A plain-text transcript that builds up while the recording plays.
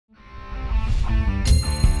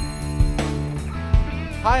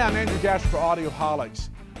Hi, I'm Andrew Gash for Audioholics.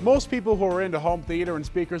 Most people who are into home theater and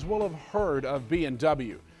speakers will have heard of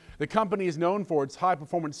B&W. The company is known for its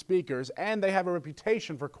high-performance speakers, and they have a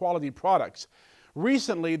reputation for quality products.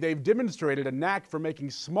 Recently, they've demonstrated a knack for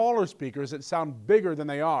making smaller speakers that sound bigger than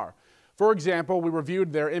they are. For example, we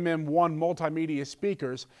reviewed their MM1 multimedia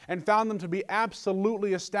speakers and found them to be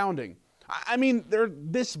absolutely astounding. I mean, they're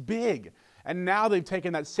this big. And now they've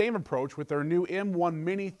taken that same approach with their new M1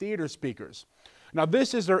 mini theater speakers. Now,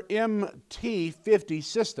 this is their MT-50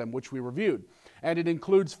 system, which we reviewed, and it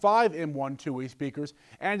includes 5 M1 two-way speakers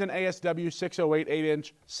and an ASW608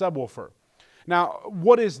 8-inch subwoofer. Now,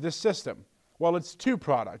 what is this system? Well, it's two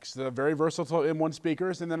products, the very versatile M1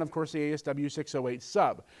 speakers and then, of course, the ASW608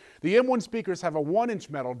 sub. The M1 speakers have a 1-inch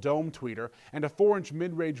metal dome tweeter and a 4-inch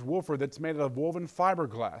mid-range woofer that's made out of woven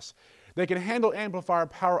fiberglass. They can handle amplifier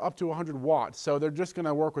power up to 100 watts, so they're just going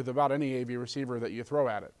to work with about any AV receiver that you throw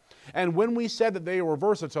at it. And when we said that they were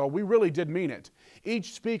versatile, we really did mean it.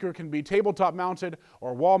 Each speaker can be tabletop mounted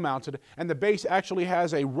or wall mounted, and the base actually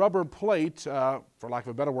has a rubber plate, for lack of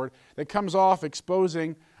a better word, that comes off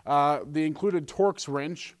exposing the included Torx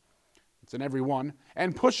wrench. It's in every one,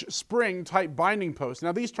 and push spring type binding posts.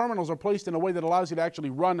 Now, these terminals are placed in a way that allows you to actually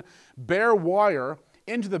run bare wire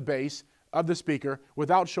into the base of the speaker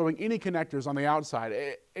without showing any connectors on the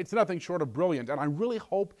outside. It's nothing short of brilliant, and I really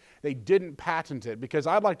hope they didn't patent it, because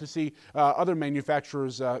I'd like to see other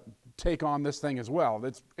manufacturers take on this thing as well.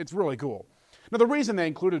 It's really cool. Now, the reason they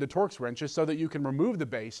included a Torx wrench is so that you can remove the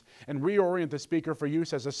base and reorient the speaker for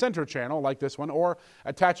use as a center channel like this one, or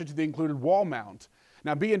attach it to the included wall mount.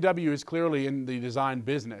 Now, B&W is clearly in the design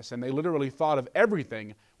business, and they literally thought of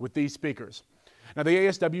everything with these speakers. Now, the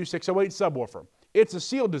ASW608 subwoofer. It's a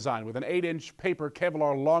sealed design with an 8-inch paper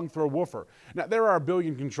Kevlar long throw woofer. Now, there are a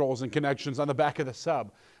billion controls and connections on the back of the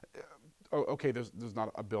sub. Okay, there's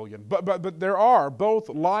not a billion, but there are both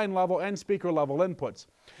line level and speaker level inputs.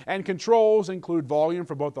 And controls include volume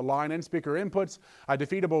for both the line and speaker inputs, a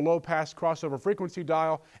defeatable low-pass crossover frequency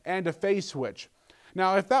dial, and a phase switch.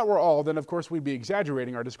 Now, if that were all, then of course we'd be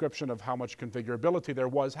exaggerating our description of how much configurability there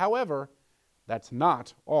was. However, that's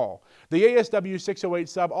not all. The ASW608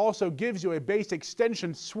 sub also gives you a bass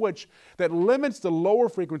extension switch that limits the lower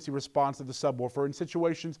frequency response of the subwoofer in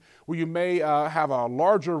situations where you may have a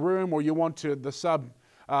larger room, or you want the sub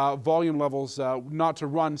volume levels not to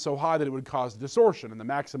run so high that it would cause distortion in the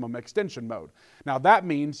maximum extension mode. Now, that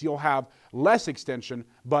means you'll have less extension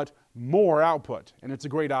but more output, and it's a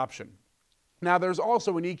great option. Now, there's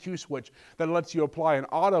also an EQ switch that lets you apply an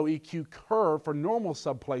auto EQ curve for normal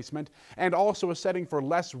sub placement, and also a setting for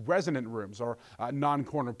less resonant rooms or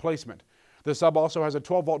non-corner placement. The sub also has a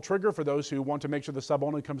 12-volt trigger for those who want to make sure the sub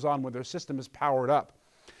only comes on when their system is powered up.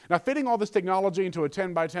 Now, fitting all this technology into a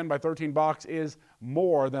 10 by 10 by 13 box is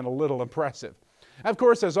more than a little impressive. Of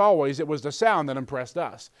course, as always, it was the sound that impressed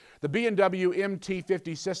us. The B&W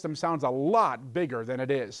MT-50 system sounds a lot bigger than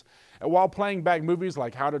it is. While playing back movies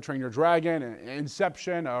like How to Train Your Dragon,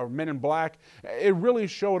 Inception, or Men in Black, it really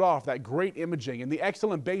showed off that great imaging and the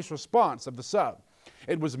excellent bass response of the sub.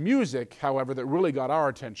 It was music, however, that really got our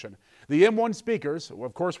attention. The M1 speakers,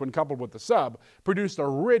 of course when coupled with the sub, produced a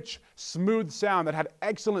rich, smooth sound that had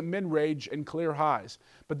excellent mid-range and clear highs.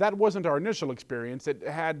 But that wasn't our initial experience. It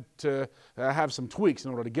had to have some tweaks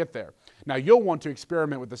in order to get there. Now, you'll want to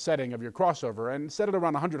experiment with the setting of your crossover and set it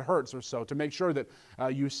around 100 hertz or so to make sure that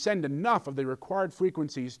you send enough of the required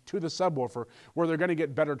frequencies to the subwoofer where they're going to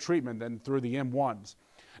get better treatment than through the M1s.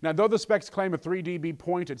 Now, though the specs claim a 3 dB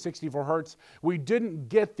point at 64 hertz, we didn't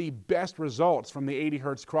get the best results from the 80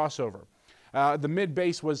 hertz crossover. The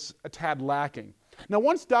mid-bass was a tad lacking. Now,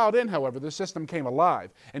 once dialed in, however, the system came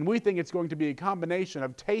alive, and we think it's going to be a combination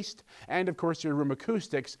of taste and, of course, your room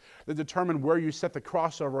acoustics that determine where you set the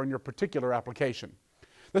crossover in your particular application.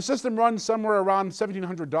 The system runs somewhere around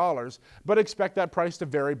 $1,700, but expect that price to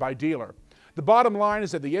vary by dealer. The bottom line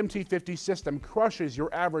is that the MT-50 system crushes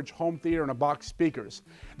your average home theater in a box speakers.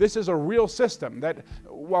 This is a real system that,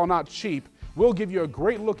 while not cheap, will give you a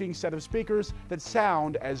great-looking set of speakers that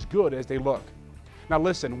sound as good as they look. Now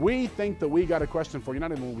listen, we think that we got a question for you.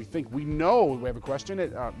 Not even we think, we know we have a question.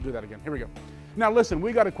 Do that again. Here we go. Now listen,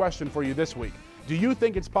 we got a question for you this week. Do you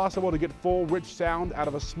think it's possible to get full, rich sound out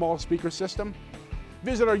of a small speaker system?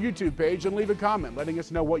 Visit our YouTube page and leave a comment letting us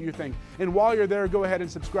know what you think. And while you're there, go ahead and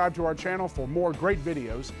subscribe to our channel for more great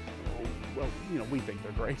videos. Well, we think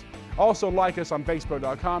they're great. Also, like us on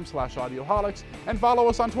Facebook.com/Audioholics and follow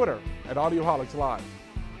us on Twitter @AudioholicsLive.